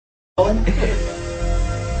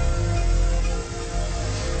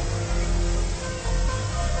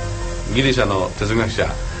ギリシャの哲学者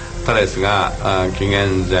タレスが紀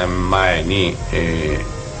元前前に、言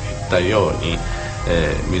ったように、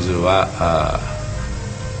水は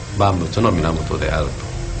万物の源である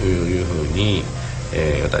というふうに、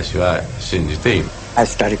私は信じている。I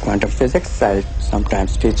study quantum physics. I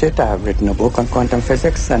sometimes teach it. I have written a book on quantum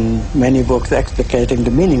physics and many books explicating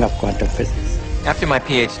the meaning of quantum physics. After my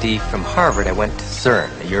PhD from Harvard, I went to CERN,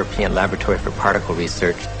 a European laboratory for particle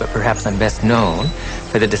research, but perhaps I'm best known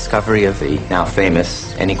for the discovery of the now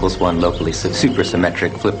famous n=1 locally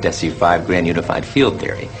supersymmetric flipped SU5 grand unified field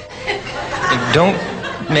theory. Don't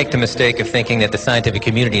make the mistake of thinking that the scientific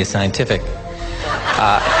community is scientific.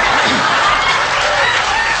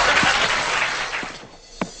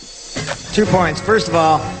 2 points. First of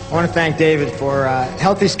all, I want to thank David for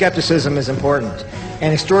healthy skepticism is important,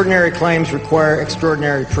 and extraordinary claims require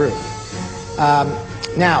extraordinary proof.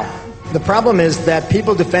 Now, the problem is that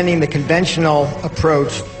people defending the conventional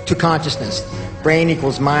approach to consciousness, brain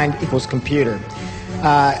equals mind equals computer,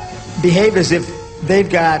 behave as if they've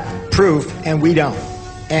got proof and we don't.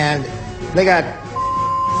 And they got,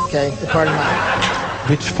 okay, pardon my...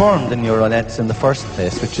 Which formed the neural nets in the first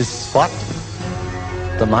place, which is what?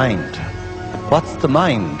 The mind. What's the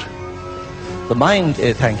mind? The mind,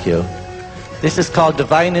 thank you. This is called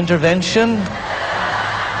divine intervention.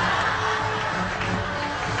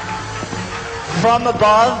 From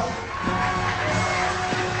above.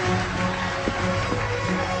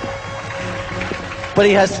 But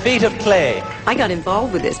he has feet of clay. I got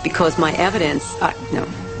involved with this because my evidence... no.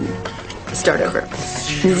 Start over.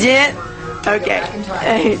 Okay.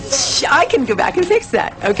 I can go back and fix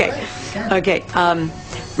that. Okay. Okay.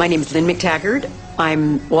 My name is Lynn McTaggart.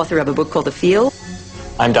 I'm author of a book called The Field.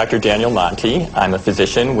 I'm Dr. Daniel Monti. I'm a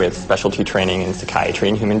physician with specialty training in psychiatry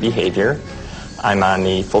and human behavior. I'm on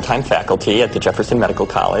the full-time faculty at the Jefferson Medical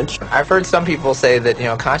College. I've heard some people say that,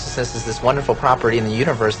 consciousness is this wonderful property in the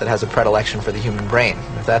universe that has a predilection for the human brain.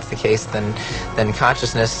 If that's the case, then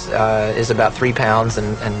consciousness is about 3 pounds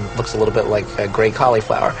and looks a little bit like a gray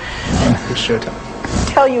cauliflower. It's showtime.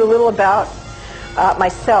 Tell you a little about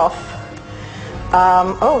myself.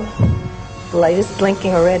 Oh, the light is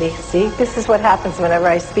blinking already. See, this is what happens whenever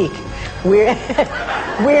I speak. Weird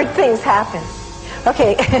things happen.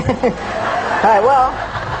 Okay. All right, well,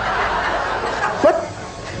 look,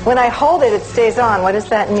 when I hold it, it stays on. What does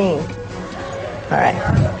that mean? All right.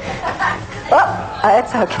 Oh,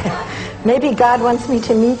 that's okay. Maybe God wants me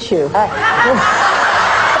to meet you.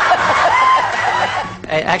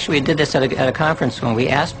 Actually, we did this at a conference when we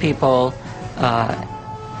asked people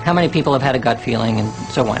how many people have had a gut feeling and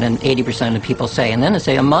so on, and 80% of people say. And then they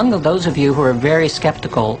say, among those of you who are very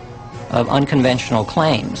skeptical of unconventional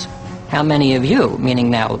claims, how many of you, meaning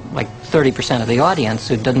now like 30% of the audience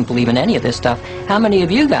who doesn't believe in any of this stuff, how many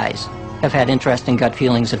of you guys have had interesting gut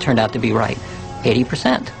feelings that turned out to be right?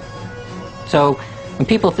 80%. So when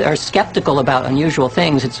people are skeptical about unusual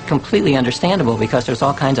things, it's completely understandable because there's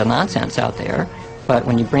all kinds of nonsense out there. But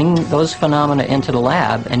when you bring those phenomena into the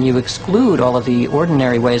lab and you exclude all of the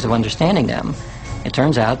ordinary ways of understanding them, it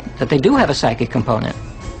turns out that they do have a psychic component.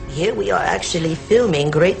 Here we are actually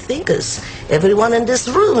filming great thinkers. Everyone in this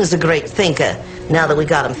room is a great thinker. Now that we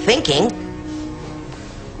got them thinking,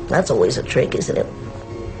 that's always a trick, isn't it?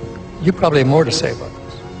 You probably have more to say about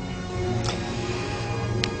this.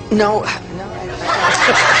 No.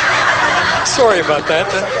 Sorry about that.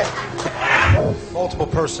 Multiple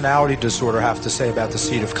personality disorder have to say about the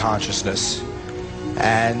seat of consciousness.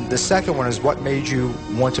 And the second one is, what made you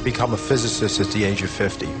want to become a physicist at the age of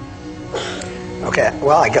 50? Okay,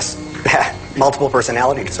 well, I guess multiple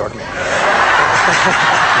personality disorder.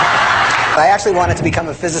 I actually wanted to become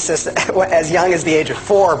a physicist as young as the age of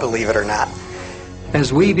 4, believe it or not.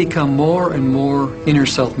 As we become more and more inner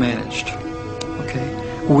self-managed,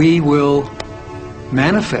 okay, we will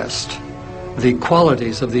manifest the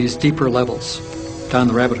qualities of these deeper levels down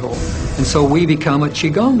the rabbit hole. And so we become a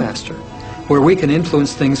Qigong master, where we can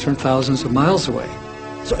influence things from thousands of miles away.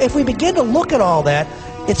 So if we begin to look at all that,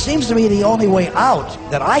 it seems to me the only way out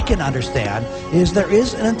that I can understand is there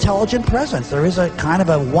is an intelligent presence. There is a kind of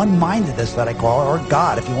a one-mindedness that I call it, or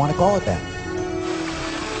God, if you want to call it that.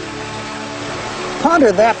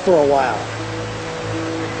 Ponder that for a while.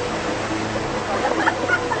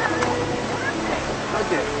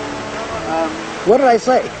 What did I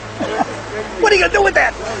say? What are you going to do with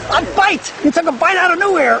that? A bite! You took a bite out of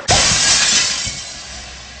nowhere!